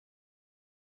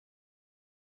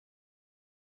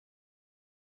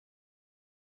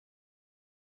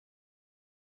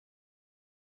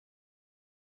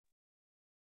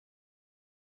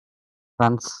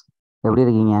Friends, எப்படி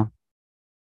இருக்கீங்க?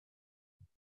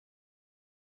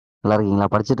 நல்லா இருக்கீங்களா?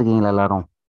 படிச்சுட்டு இருக்கீங்களா எல்லாரும்?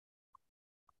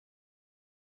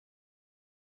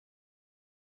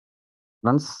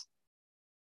 ஃப்ரெண்ட்ஸ்,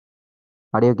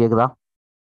 ஆடியோ கேக்குதா?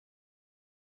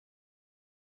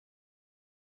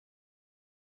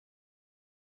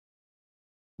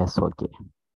 S, okay.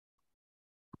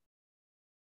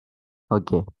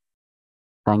 Okay.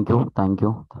 Thank you,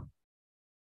 thank you.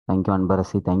 Thank you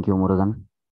Anbarasi, thank you Murugan,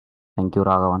 thank you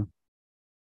Raghavan.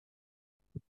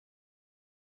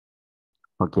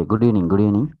 Okay, good evening, good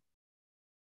evening.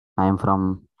 I am from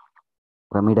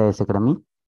பிரமிடா S academy,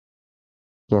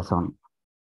 Kesavan.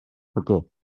 Okay.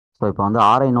 So இப்போ வந்து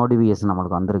ஆர்ஐ நோட்டிஃபிகேஷன்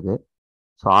நம்மளுக்கு வந்திருக்கு.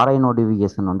 ஸோ ஆர்ஐ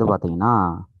நோட்டிஃபிகேஷன் வந்து பார்த்தீங்கன்னா,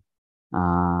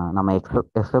 நம்ம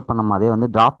எக்ஸ்பெக்ட் பண்ண மாதிரியே வந்து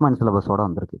டிராஃப்ட்மேன் சிலபஸோட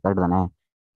வந்திருக்கு. கரெக்ட் தானே?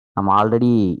 நம்ம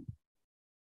ஆல்ரெடி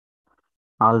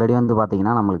வந்து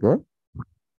பார்த்தீங்கன்னா நம்மளுக்கு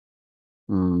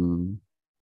ம்,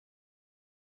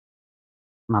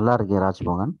 நல்லா இருக்கேன்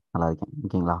ராஜ்மோகன், நல்லா இருக்கேன்.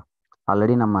 ஓகேங்களா?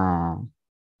 ஆல்ரெடி நம்ம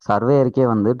சர்வேயருக்கே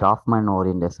வந்து டிராஃப்ட்மேன்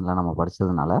ஓரியன்டேஷனில் நம்ம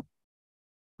படித்ததுனால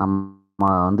நம்ம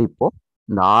வந்து இப்போ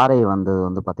இந்த ஆர்ஐ வந்து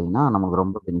பார்த்தீங்கன்னா நமக்கு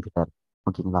ரொம்ப பெனிஃபிட்டாக இருக்கு.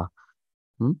 ஓகேங்களா?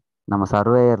 ம் நம்ம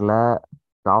சர்வேயரில்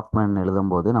டிராஃப்ட்மேன்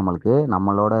எழுதும்போது நம்மளுக்கு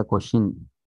நம்மளோட கொஷின்,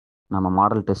 நம்ம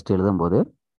மாடல் டெஸ்ட் எழுதும்போது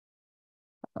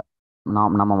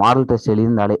நம்ம மாடல் டெஸ்ட்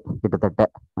எழுதியிருந்தாலே கிட்டத்தட்ட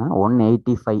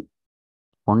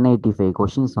 185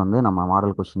 கொஷின்ஸ் வந்து நம்ம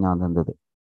மாடல் கொஷினாக வந்து இருந்தது.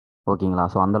 ஓகேங்களா?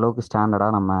 ஸோ அந்தளவுக்கு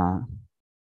ஸ்டாண்டர்டாக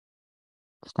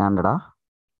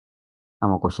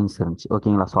நம்ம கொஷின்ஸ் இருந்துச்சு.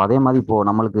 ஓகேங்களா? ஸோ அதே மாதிரி இப்போது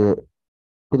நம்மளுக்கு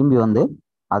திரும்பி வந்து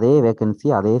அதே வேகன்சி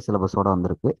அதே சிலபஸோட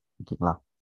வந்திருக்கு. ஓகேங்களா?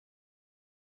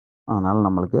 அதனால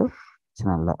நம்மளுக்கு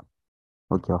பிரச்சனை இல்லை.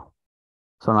 ஓகேவா?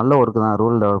 ஸோ நல்ல ஒர்க்கு தான்.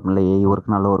 ரூல் டெவலப்மெண்ட்ல ஏஐ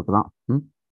ஒர்க் நல்ல ஒர்க் தான்.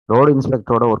 ரோடு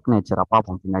இன்ஸ்பெக்டரோட ஒர்க் நேச்சரை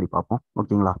பார்ப்போம், பின்னாடி பார்ப்போம்.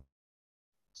 ஓகேங்களா?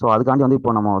 ஸோ அதுக்காண்டி வந்து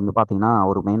இப்போ நம்ம வந்து பார்த்தீங்கன்னா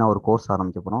ஒரு மெயினாக ஒரு கோர்ஸ்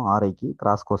ஆரம்பிக்க போகிறோம். ஆர்ஐக்கு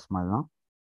கிராஸ் கோர்ஸ் மாதிரி தான்,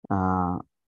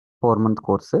 4 மந்த்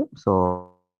கோர்ஸு. ஸோ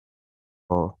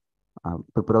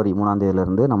பிப்ரவரி 3ஆம்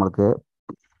தேதியிலேருந்து நம்மளுக்கு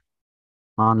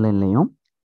ஆன்லைன்லையும்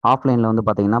ஆஃப்லைனில் வந்து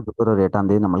பார்த்தீங்கன்னா பிப்ரவரி 8ஆம்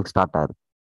தேதி நம்மளுக்கு ஸ்டார்ட் ஆகுது.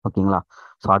 ஓகேங்களா?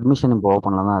 ஸோ அட்மிஷன் இப்போ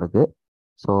ஓப்பனில் தான் இருக்குது.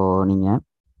 ஸோ நீங்கள்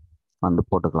வந்து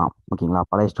போட்டுக்கலாம். ஓகேங்களா?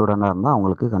 பழைய ஸ்டூடெண்டாக இருந்தால்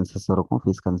அவங்களுக்கு கன்செஷன் இருக்கும்,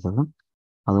 ஃபீஸ் கன்செஷன்,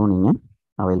 அதுவும் நீங்கள்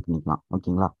அவைல் பண்ணிக்கலாம்.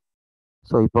 ஓகேங்களா?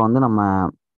 ஸோ இப்போ வந்து நம்ம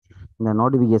இந்த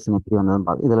நோட்டிஃபிகேஷன் எப்படி வந்ததுன்னு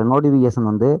பார்த்து, இதில் நோட்டிஃபிகேஷன்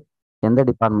வந்து எந்த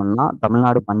டிபார்ட்மெண்ட்னா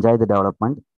தமிழ்நாடு பஞ்சாயத்து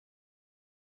டெவலப்மெண்ட்.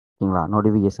 ஓகேங்களா?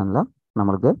 நோட்டிஃபிகேஷனில்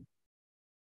நம்மளுக்கு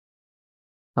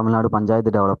Tamil Nadu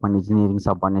panchayat development engineering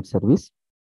subordinate service.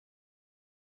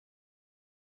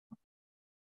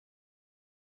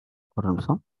 ஒரு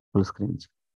நிமிஷம், ஃபுல் ஸ்க்ரீன்.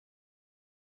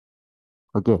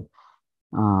 ஓகே.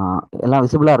 எல்லாம்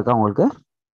விசிபிளாக இருக்கா உங்களுக்கு?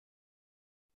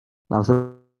 எல்லாம்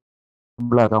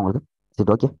விசிபிளாக இருக்கா உங்களுக்கு? Is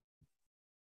it okay?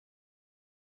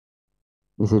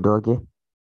 Is it okay?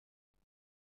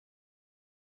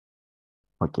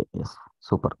 Okay, S,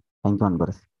 super. Thank you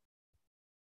அன்பரஸ்,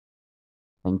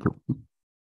 thank you.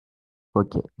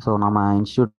 Okay. So நம்ம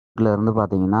இன்ஸ்டியூட்டில் இருந்து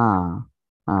பார்த்தீங்கன்னா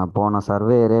போன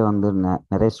சர்வேயரே வந்து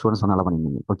நிறைய ஸ்டூடெண்ட்ஸ் நல்லா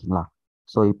பண்ணியிருந்தீங்க. ஓகேங்களா?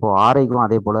 ஸோ இப்போ ஆர்ஐக்கும்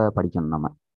அதே போல் படிக்கணும் நம்ம.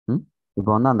 ம்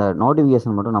இப்போ வந்து அந்த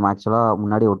நோட்டிஃபிகேஷன் மட்டும் நம்ம ஆக்சுவலாக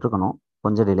முன்னாடி விட்டுருக்கணும்,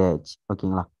 கொஞ்சம் டிலே ஆயிடுச்சு.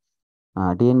 ஓகேங்களா?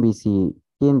 டிஎன்பிசி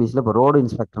டிஎன்பிசியில் இப்போ ரோடு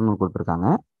இன்ஸ்பெக்டர்னு கொடுத்துருக்காங்க.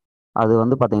 அது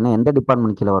வந்து பார்த்தீங்கன்னா எந்த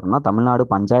டிபார்ட்மெண்ட் கீழே வரும்னா Tamil Nadu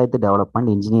panchayat development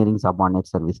engineering subordinate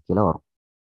service கீழே வரும்.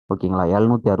 ஓகேங்களா?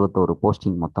 761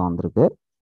 போஸ்டிங் மொத்தம் வந்திருக்கு.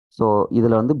 ஸோ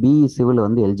இதில் வந்து பிஇ சிவில்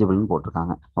வந்து எலிஜிபிள்னு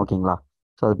போட்டிருக்காங்க. ஓகேங்களா?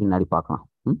 ஸோ அது பின்னாடி பார்க்கலாம்.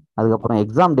 அதுக்கப்புறம்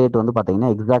எக்ஸாம் டேட் வந்து பார்த்தீங்கன்னா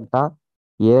எக்ஸாக்டாக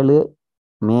 7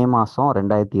 மே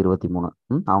 2023.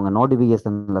 அவங்க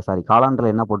நோட்டிஃபிகேஷனில், சாரி,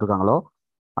 காலாண்டரில் என்ன போட்டிருக்காங்களோ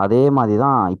அதே மாதிரி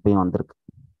தான் இப்பயும் வந்திருக்கு.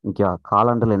 ஓகேவா?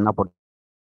 காலாண்டரில் என்ன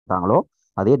போட்டாங்களோ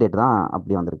அதே டேட் தான்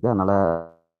அப்படி வந்திருக்கு. அதனால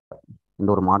எந்த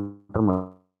ஒரு மாற்றம்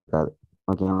இருக்காது.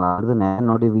 ஓகேங்களா? அடுத்து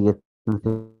நோட்டிஃபிகேஷன்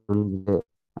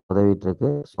உதவிட்டு இருக்கு.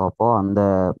 ஸோ அப்போ அந்த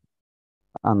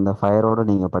அந்த ஃபயரோட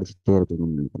நீங்கள் படிச்சுட்டே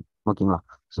இருப்பீங்கன்னு நினைக்கிறேன். ஓகேங்களா?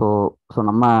 ஸோ ஸோ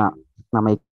நம்ம நம்ம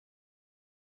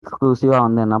எக்ஸ்க்ளூசிவாக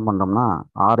வந்து என்ன பண்ணுறோம்னா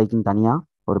ஆர்ஐக்குன்னு தனியாக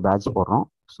ஒரு பேட்ச் போடுறோம்.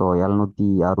 ஸோ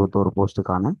 761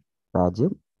 போஸ்ட்டுக்கான பேட்ச்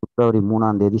பிப்ரவரி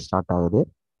 3ஆம் தேதி ஸ்டார்ட் ஆகுது.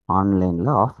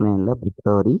 ஆன்லைனில், ஆஃப்லைனில்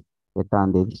பிப்ரவரி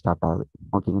 8ஆம் தேதி ஸ்டார்ட் ஆகுது.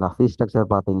 ஓகேங்களா? ஃபீஸ்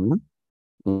ஸ்ட்ரக்சர் பார்த்தீங்கன்னா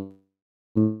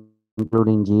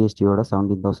இன்க்ளூடிங் ஜிஎஸ்டியோட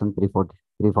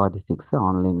 17,346,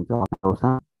 ஆன்லைனுக்கு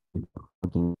 1,000.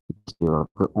 ஓகேங்க.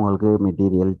 உங்களுக்கு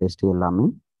மெட்டீரியல் டெஸ்ட் எல்லாமே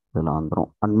இதில் வந்துடும்.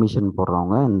 அட்மிஷன்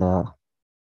போடுறவங்க இந்த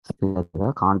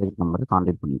கான்டாக்ட் நம்பரை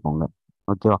கான்டாக்ட் பண்ணிக்கோங்க.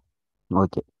 ஓகேவா?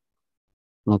 ஓகே.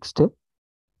 நெக்ஸ்ட்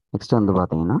வந்து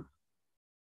பார்த்தீங்கன்னா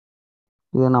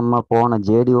இது நம்ம போன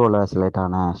ஜேடிஓவில் செலக்ட்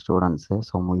ஆன ஸ்டூடெண்ட்ஸு.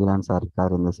 ஸோ முகிலன் சார்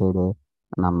இருக்கார் இந்த சைடு,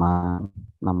 நம்ம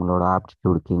நம்மளோட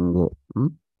ஆப்டிடியூட் கிங்கு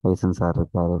லைசன் சார்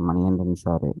இருக்கார், மணிகண்டன்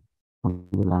சார்,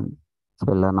 முகிலன் ஸோ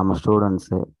இல்லை நம்ம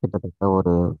ஸ்டூடெண்ட்ஸு கிட்டத்தட்ட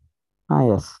ஒரு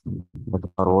yes but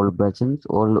for old பேட்சன்ஸ்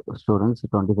old students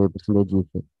 25%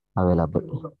 is available.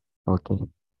 Okay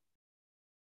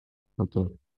okay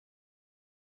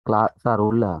sir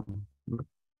உள்ள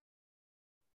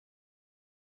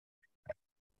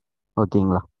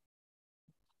ஓகேங்களா?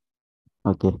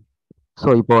 ஓகே. ஸோ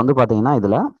இப்போ வந்து பார்த்தீங்கன்னா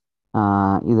இதில்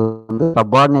இது வந்து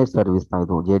சப்பார்டினேட் சர்வீஸ் தான்.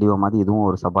 இதுவும் ஜேடிஓ மாதிரி இதுவும்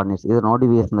ஒரு சப்பார்டினேட். இது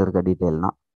நோட்டிஃபிகேஷன் இருக்க டீட்டெயில்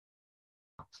தான்.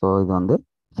 ஸோ இது வந்து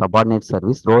சப்பார்டினேட்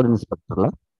சர்வீஸ் ரோடு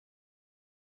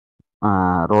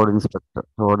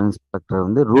இன்ஸ்பெக்டர்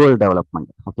வந்து ரூரல்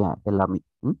டெவலப்மெண்ட். ஓகே எல்லாமே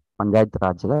பஞ்சாயத்து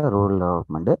ராஜில் ரூரல்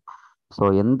டெவலப்மெண்ட். ஸோ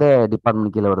எந்த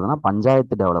டிபார்ட்மெண்ட் கீழே வருதுன்னா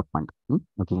பஞ்சாயத்து டெவலப்மெண்ட்.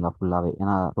 ஓகேங்களா? ஃபுல்லாகவே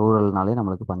ஏன்னா ரூரல்னாலே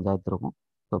நம்மளுக்கு பஞ்சாயத்து இருக்கும்.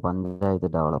 ஸோ பஞ்சாயத்து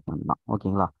டெவலப்மெண்ட் தான்.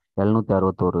 ஓகேங்களா?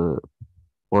 761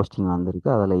 போஸ்டிங் வந்திருக்கு.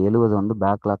 அதில் 70 வந்து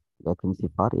backlog vacancy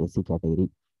for SC category,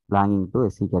 belonging to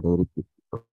SC category.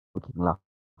 ஓகேங்களா?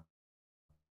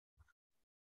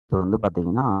 இது வந்து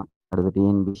பார்த்தீங்கன்னா அடுத்து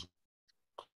டிஎன்பிசி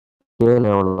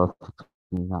லெவல்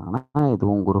ஆனால்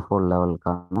இதுவும் குரூப் 4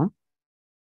 லெவலுக்கான.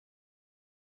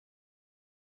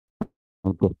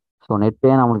 ஓகே. ஸோ நெட் பே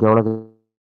நம்மளுக்கு எவ்வளோ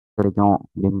கிடைக்கும்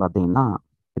அப்படின்னு பார்த்தீங்கன்னா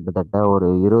கிட்டத்தட்ட ஒரு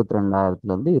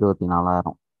 22,000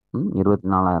 24,000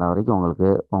 24,000 வரைக்கும் உங்களுக்கு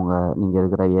நீங்கள்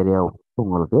இருக்கிற ஏரியாவுக்கு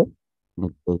உங்களுக்கு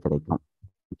நெட் பே கிடைக்கும்.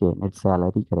 ஓகே நெட்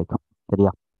சேலரி கிடைக்கும்.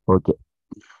 சரியா? Okay.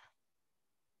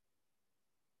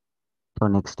 So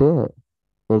next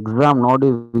exam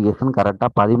notification கரெக்டாக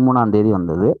 13ஆம் தேதி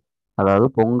வந்தது. அதாவது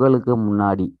பொங்கலுக்கு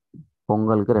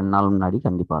 2 நாள் முன்னாடி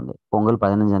கண்டிப்பாக வந்தது. பொங்கல்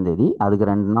 15ஆம் தேதி, அதுக்கு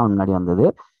 2 நாள் முன்னாடி வந்தது.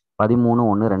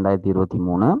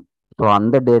 13/1/2023. ஸோ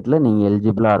அந்த டேட்டில் நீங்கள்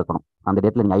எலிஜிபிளாக இருக்கணும். அந்த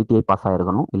டேட்டில் நீங்கள் ஐடிஐ பாஸ்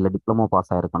ஆகிருக்கணும், இல்லை டிப்ளமோ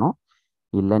பாஸ் ஆகிருக்கணும்,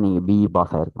 இல்லை நீங்கள் பிஇ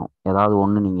பாஸ் ஆகிருக்கணும். ஏதாவது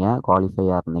ஒன்று நீங்கள்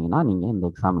குவாலிஃபையாக இருந்தீங்கன்னா நீங்கள் இந்த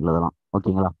எக்ஸாம் எழுதலாம்.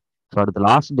 ஓகேங்களா? ஸோ அடுத்து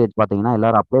லாஸ்ட் டேட் பார்த்தீங்கன்னா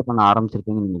எல்லாரும் அப்ளை பண்ண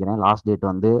ஆரம்பிச்சிருப்பீங்கன்னு நினைக்கிறேன். லாஸ்ட் டேட்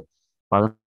வந்து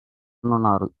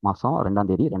 11 மாதம் 2ஆம்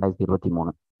தேதி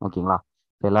 2023. ஓகேங்களா?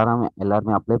 ஸோ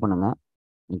எல்லாருமே அப்ளை பண்ணுங்க.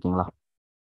 ஓகேங்களா?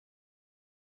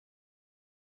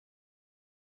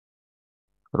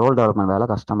 ரோல் டெவலப்மெண்ட் வேலை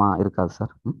கஷ்டமாக இருக்காது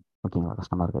சார். ஓகேங்களா?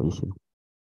 கஷ்டமாக இருக்காது, easy.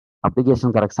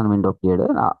 Application correction window period,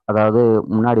 அதாவது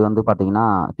முன்னாடி வந்து பார்த்தீங்கன்னா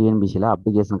டிஎன்பிசியில்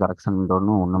அப்ளிகேஷன் கரெக்ஷன்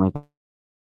விண்டோன்னு ஒன்றுமே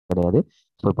கிடையாது.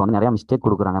 ஸோ இப்போ வந்து நிறையா மிஸ்டேக்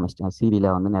கொடுக்குறாங்க. சிவியில்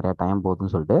வந்து நிறையா டைம்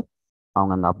போகுதுன்னு சொல்லிட்டு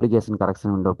அவங்க அந்த application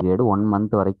correction window period 1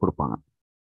 month வரைக்கும் கொடுப்பாங்க.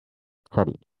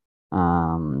 சரி,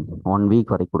 1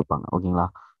 வீக் வரைக்கும் கொடுப்பாங்க. ஓகேங்களா?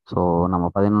 ஸோ நம்ம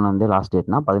 11ஆம் தேதி லாஸ்ட்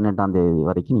டேட்னா 18ஆம் தேதி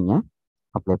வரைக்கும் நீங்கள்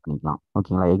அப்ளை பண்ணிக்கலாம்.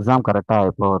 ஓகேங்களா? எக்ஸாம்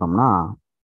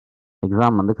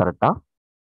வந்து கரெக்டாக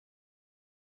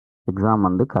எக்ஸாம்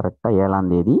வந்து கரெக்டாக 7ஆம்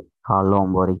தேதி காலைல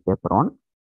 9 வரைக்கும் பேப்பர் 1,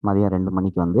 மதியம் 2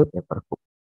 மணிக்கு வந்து paper 2.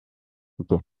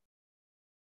 Okay.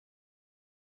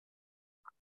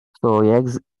 So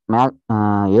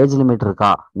age limit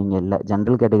இருக்கா? நீங்கள் இல்லை,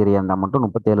 ஜென்ரல் கேட்டகரியாக இருந்தால் மட்டும்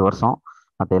 37 வருஷம்.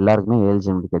 மற்ற எல்லாருக்குமே ஏஜ்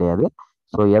லிமிட் கிடையாது.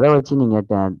 ஸோ எதை வச்சு நீங்கள்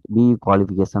பிஇ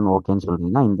குவாலிஃபிகேஷன் ஓகேன்னு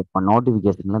சொல்றீங்கன்னா இந்த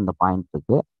நோட்டிஃபிகேஷனில் இந்த பாயிண்ட்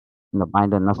இருக்கு. இந்த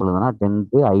பாயிண்ட் என்ன சொல்லுதுன்னா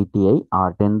 10th ITI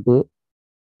R 10th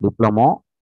diploma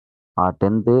R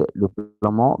 10th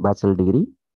diploma bachelor degree,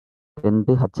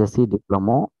 10th HSC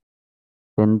diploma,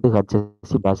 10th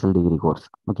HSC bachelor degree course.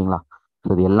 ஓகேங்களா? ஸோ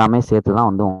இது எல்லாமே சேர்த்து தான்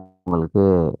வந்து உங்களுக்கு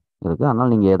இருக்குது.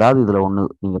 அதனால் நீங்கள் ஏதாவது இதில் ஒன்று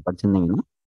நீங்கள் படிச்சிருந்தீங்கன்னா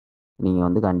நீங்கள்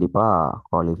வந்து கண்டிப்பாக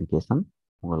குவாலிஃபிகேஷன்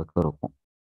உங்களுக்கு இருக்கும்.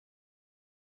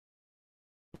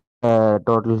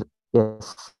 Total S.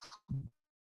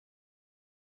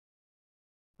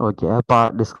 ஓகே, அப்போ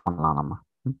டிஸ்கஸ் பண்ணலாம் நம்ம.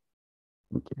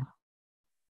 Okay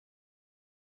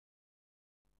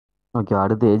okay.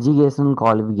 அடுத்து எஜுகேஷன்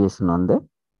குவாலிஃபிகேஷன் வந்து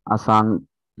அசான்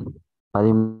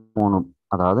 13,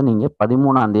 அதாவது நீங்கள்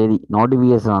 13ஆம் தேதி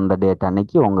நோட்டிஃபிகேஷன் வந்த டேட்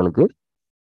அன்னைக்கு உங்களுக்கு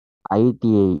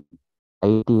ஐடிஐ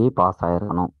ஐடிஐ பாஸ்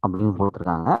ஆகிருக்கணும் அப்படின்னு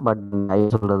கொடுத்துருக்காங்க. பட்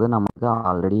சொல்கிறது நமக்கு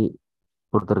ஆல்ரெடி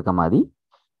கொடுத்துருக்க மாதிரி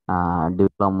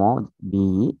டிப்ளமோ,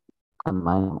 பிஇ அந்த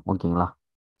மாதிரி. ஓகேங்களா?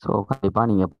 ஸோ கண்டிப்பாக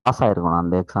நீங்கள் பாஸ் ஆகிருக்கணும்.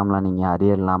 அந்த எக்ஸாமில் நீங்கள்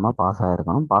அரியர் இல்லாமல் பாஸ்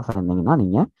ஆகிருக்கணும். பாஸ் ஆகிருந்தீங்கன்னா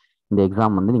நீங்கள் இந்த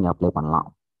எக்ஸாம் வந்து நீங்கள் அப்ளை பண்ணலாம்.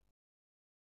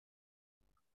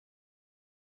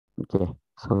 ஓகே.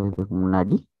 ஸோ இதுக்கு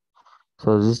முன்னாடி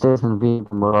ரிஜிஸ்ட்ரேஷன் ஃபீ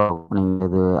நீங்கள்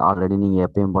இது ஆல்ரெடி நீங்கள்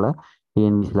எப்பயும் போல்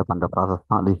டிஎன்பிசியில் பண்ணுற ப்ராசஸ்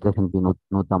தான். ரிஜிஸ்ட்ரேஷன் ஃபீ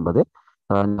 150.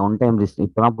 ஒன் டைம்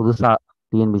இப்போ தான் புதுசாக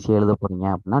டிஎன்பிசி எழுத போகிறீங்க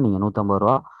அப்படின்னா நீங்கள் 150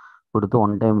 ரூபா கொடுத்து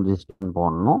ஒன் டைம் ரிஜிஸ்ட்ரேஷன்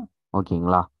போடணும்.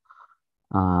 ஓகேங்களா?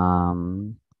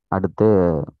 அடுத்து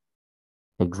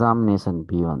எக்ஸாமினேஷன்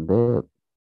ஃபீ வந்து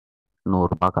 100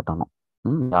 ரூபா கட்டணும்.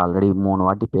 ஆல்ரெடி 3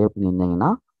 வாட்டி பே பண்ணியிருந்தீங்கன்னா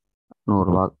 100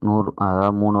 ரூபா,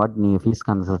 அதாவது 3 வாட்டி நீங்கள் ஃபீஸ்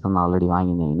கன்செஷன் ஆல்ரெடி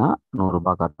வாங்கியிருந்தீங்கன்னா 100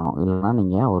 ரூபா கட்டணும். இல்லைன்னா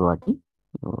நீங்கள் ஒரு வாட்டி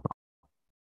 100 ரூபா.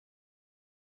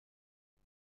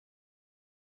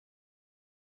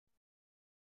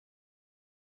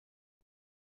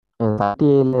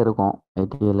 30A இருக்கும்.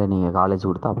 80A நீங்கள் காலேஜ்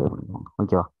கொடுத்தா அப்ளை பண்ணிக்கோங்க.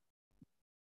 ஓகேவா?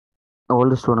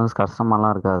 ஓல்டு ஸ்டூடெண்ட்ஸ்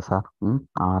கஷ்டமாலாம் இருக்காது சார்.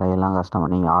 ஆரையெல்லாம் கஷ்டமா,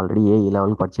 நீங்கள் ஆல்ரெடி ஏஇ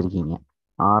லெவல் படிச்சிருக்கீங்க.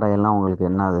 ஆரையெல்லாம் உங்களுக்கு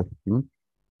என்னது? ம்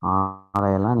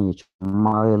ஆரையெல்லாம் நீங்கள்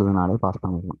சும்மாவே எழுதுனாலே பாஸ்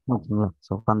பண்ணிடலாம். ஓகேங்களா?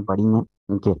 ஸோ உட்காந்து படிங்க.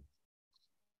 ஓகே.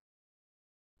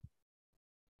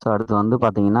 ஸோ அடுத்து வந்து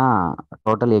பார்த்தீங்கன்னா,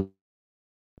 டோட்டல்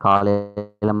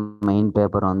காலையில் மெயின்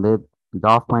பேப்பர் வந்து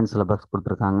டாக்குமெண்ட் சிலபஸ்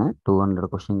கொடுத்துருக்காங்க. 200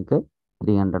 கொஷினுக்கு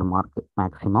 300 மார்க்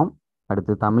மேக்ஸிமம்.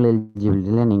 அடுத்து தமிழ்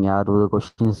எலிஜிபிலிட்டியில் நீங்கள் 60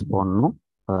 கொஷின்ஸ் போடணும்.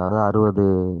 அதாவது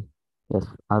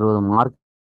 60 மார்க்.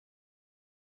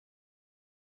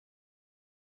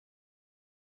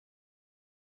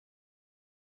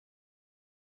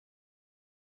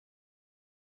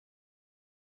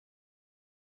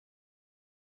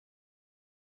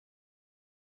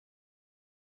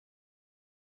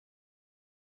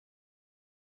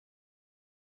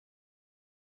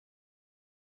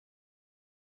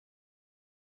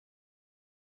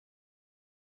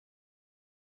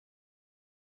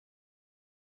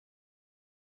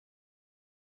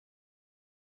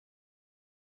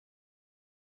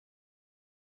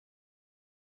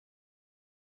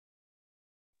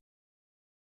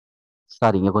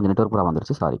 சாரி, இங்கே கொஞ்சம் நெட்ஒர்க் ப்ராப்ளம்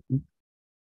வந்துருச்சு. Sorry.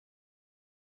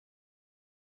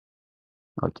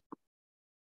 Okay.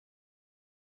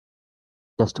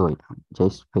 Just wait.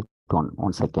 Just wait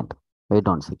one second. Wait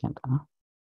one second.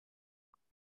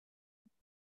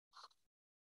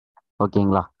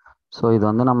 ஓகேங்களா? ஸோ இது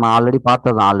வந்து நம்ம ஆல்ரெடி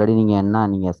பார்த்தது. ஆல்ரெடி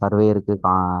நீங்கள் சர்வேயருக்கு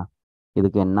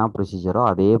இதுக்கு என்ன ப்ரொசீஜரோ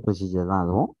அதே ப்ரொசீஜர் தான்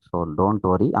அதுவும். So don't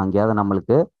worry. அங்கேயாவது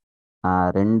நம்மளுக்கு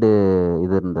ரெண்டு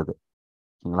இது இருந்தது.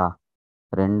 ஓகேங்களா?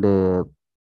 ரெண்டு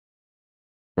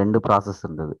ரெண்டு ப்ராசஸ்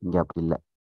இருந்தது. இங்கே அப்படி இல்லை.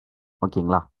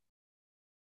 ஓகேங்களா?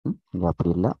 இங்கே அப்படி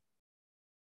இல்லை.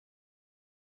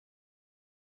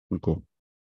 ஓகே.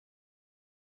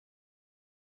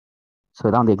 ஸோ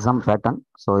இதான் வந்து எக்ஸாம் பேட்டர்ன்.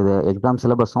 ஸோ இது எக்ஸாம்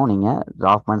சிலபஸும் நீங்கள்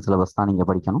டாக்குமெண்ட் சிலபஸ் தான் நீங்கள்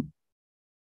படிக்கணும்.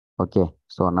 ஓகே.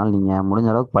 ஸோ அதனால் நீங்கள் முடிஞ்ச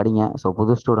அளவுக்கு படிங்க. ஸோ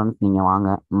புது ஸ்டூடெண்ட் நீங்கள் வாங்க.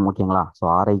 ஓகேங்களா? ஸோ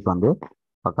ஆர்ஐக்கு வந்து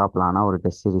பக்கா பிளானாக ஒரு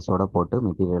டெஸ்ட் சீரிஸோட போட்டு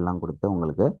மெட்டீரியல்லாம் கொடுத்து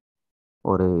உங்களுக்கு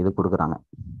ஒரு இது கொடுக்குறாங்க.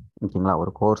 ஓகேங்களா?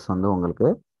 ஒரு கோர்ஸ் வந்து உங்களுக்கு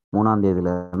 3ஆம்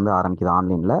தேதியிலேருந்து ஆரம்பிக்குது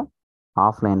ஆன்லைனில்.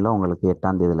 ஆஃப்லைனில் உங்களுக்கு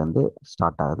 8ஆம் தேதியிலேருந்து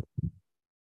ஸ்டார்ட் ஆகுது.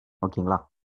 ஓகேங்களா?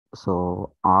 So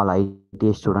all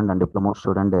ITI student and diploma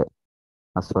student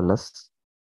as well as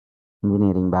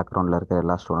engineering பேக்ரவுண்டில் இருக்கிற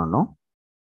எல்லா ஸ்டூடெண்ட்டும்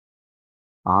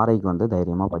ஆர்ஐக்கு வந்து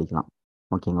தைரியமாக படிக்கலாம்.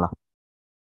 ஓகேங்களா?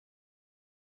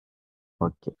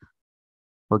 ஓகே.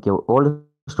 ஓகே. ஓல்டு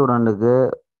ஸ்டூடெண்ட்டுக்கு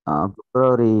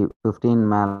பிப்ரவரி 15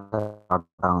 மேலே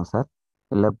ஸ்டார்ட் ஆகும் சார்.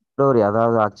 இல்லை பிப்ரவரி,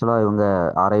 அதாவது ஆக்சுவலாக இவங்க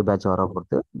ஆர்ஐ பேட்ச் வர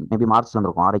பொறுத்து மேபி மார்ச்ல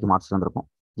இருந்திருக்கும். ஆர்ஐக்கு மார்ச்ல இருந்திருக்கும்.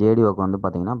 ஜேடிஓக்கு வந்து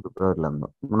பார்த்தீங்கன்னா பிப்ரவரியில்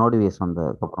இருந்தோம். நோட்டிஃபிகேஷன்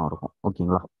வந்ததுக்கப்புறம் இருக்கும்.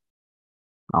 ஓகேங்களா?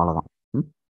 அவ்வளோதான்.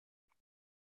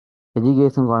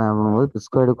 எஜுகேஷன் பண்ணும்போது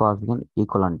ப்ரிஸ்கிரைப்டு குவாலிஃபிகேஷன்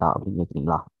ஈக்குவலண்டா அப்படின்னு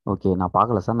கேட்குறீங்களா? ஓகே, நான்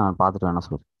பார்க்கல சார். நான் பார்த்துட்டு வேணா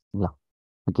சொல்கிறீங்களா?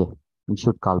 ஓகே.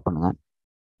 இன்ஸ்டியூட் கால் பண்ணுங்கள்.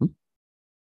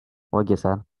 Okay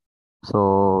sir. ஸோ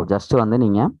ஜஸ்ட் வந்து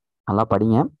நீங்கள் நல்லா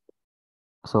படிங்க.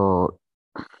 ஸோ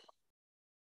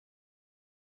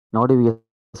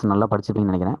நோட்டிஃபிகேஷன் நல்லா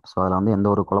படிச்சிருப்பீங்கன்னு நினைக்கிறேன். ஸோ அதில் வந்து எந்த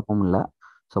ஒரு குழப்பமும் இல்லை.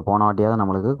 ஸோ போன வாட்டியாவது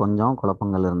நம்மளுக்கு கொஞ்சம்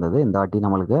குழப்பங்கள் இருந்தது. இந்த வாட்டி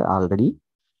நம்மளுக்கு ஆல்ரெடி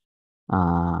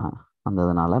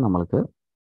வந்ததுனால நம்மளுக்கு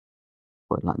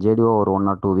போயிடலாம். ஜேடிஓ ஒரு 1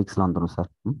 ஆர் 2 வீக்ஸில் வந்துடும் சார்.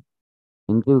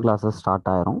 இன்டர்வியூ கிளாஸஸ் ஸ்டார்ட்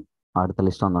ஆயிரும். அடுத்த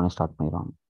லிஸ்ட் வந்தோடனே ஸ்டார்ட்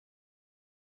பண்ணிடுவாங்க.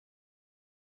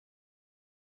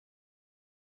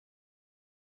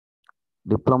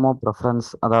 டிப்ளமோ ப்ரெஃபரன்ஸ்,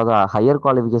 அதாவது ஹையர்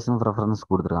குவாலிஃபிகேஷன் ப்ரெஃபரன்ஸ்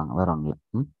கொடுத்துருக்காங்க. வேற ஒன்றும்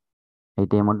இல்லை.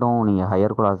 ஐடிஐ மட்டும் நீங்கள்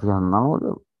ஹையர் குவாலிஃபிகேஷன்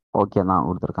இருந்தாலும் ஓகே தான்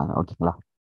கொடுத்துருக்காங்க. ஓகேங்களா?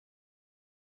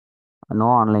 No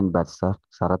online batch sir.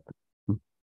 Sarath.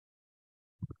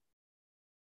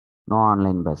 No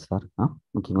online batch sir.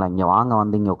 ஓகேங்களா? இங்கே வாங்க,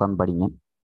 வந்து இங்கே உட்காந்து படிங்க.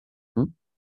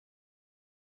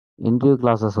 இன்டர்வியூ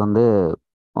கிளாஸஸ் வந்து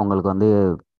உங்களுக்கு வந்து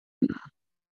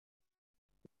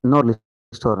இன்னொரு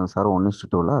லிஸ்ட் வரும் சார்.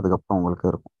 1:2ல் அதுக்கப்புறம் உங்களுக்கு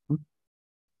இருக்கும்.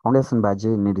 ஃபவுண்டேஷன் பேட்ச்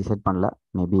இன்னும் டிசைட் பண்ணல.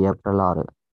 Maybe April R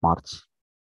March.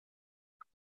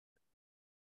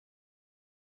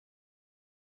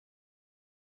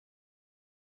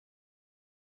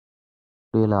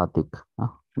 புரியல ஆத்திக்.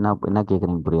 என்ன என்ன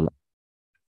கேட்குறீங்க? புரியல.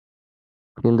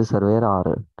 Field surveyor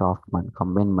R document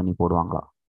combine பண்ணி போடுவாங்களா?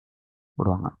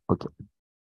 போடுவாங்க. ஓகே.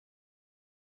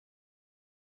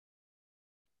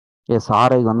 எஸ்,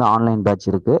 ஆர்ஐக்கு வந்து ஆன்லைன் பேட்ச்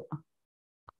இருக்கு.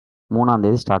 3ஆம்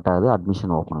தேதி ஸ்டார்ட் ஆகுது.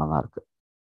 அட்மிஷன் ஓப்பனில் தான் இருக்கு.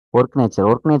 ஒர்க்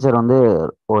நேச்சர் வந்து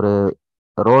ஒரு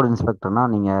ரோடு இன்ஸ்பெக்டர்னா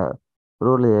நீங்கள்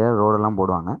ரூரல் ஏரியா ரோடெல்லாம்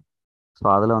போடுவாங்க. ஸோ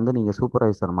அதில் வந்து நீங்கள்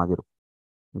சூப்பர்வைசர் மாதிரி இருக்கும்.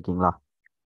 ஓகேங்களா?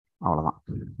 அவ்வளோதான்.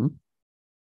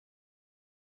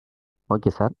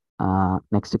 Okay sir.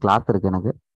 நெக்ஸ்ட் கிளாஸ் இருக்குது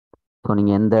எனக்கு. ஸோ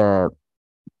நீங்கள் எந்த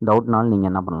டவுட்னாலும்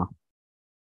நீங்கள் என்ன பண்ணலாம்?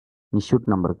 இன்ஸ்டியூட்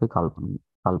நம்பருக்கு கால் பண்ணுங்க.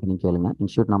 கால் பண்ணி கேளுங்க.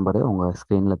 இன்ஸ்டியூட் நம்பரு உங்கள்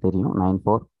ஸ்க்ரீனில் தெரியும்.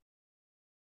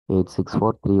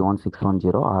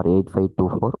 9486431610 ஆர்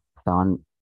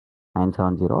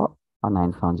 85247970 ஆர்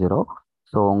 970.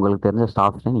 ஸோ உங்களுக்கு தெரிஞ்ச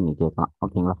ஸ்டாஃப்ஸை நீங்கள் கேட்கலாம்.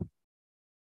 ஓகேங்களா?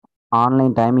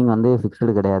 ஆன்லைன் டைமிங் வந்து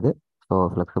ஃபிக்ஸ்டு கிடையாது. ஸோ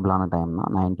ஃப்ளெக்சிபிளான டைம்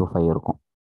தான், 9 to 5 இருக்கும்.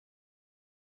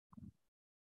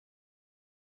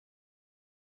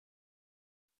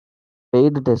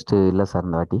 பெய்டு டெஸ்ட் இல்லை சார்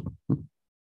இந்த வாட்டி.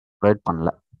 ப்ரொவைட் பண்ணல.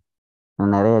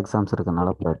 நிறைய எக்ஸாம்ஸ் இருக்கனால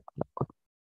ப்ரொவைட் பண்ணல.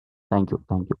 Thank you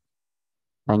thank you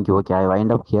thank you. Okay, I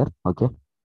wind up here. Okay,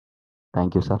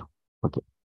 thank you sir. Okay.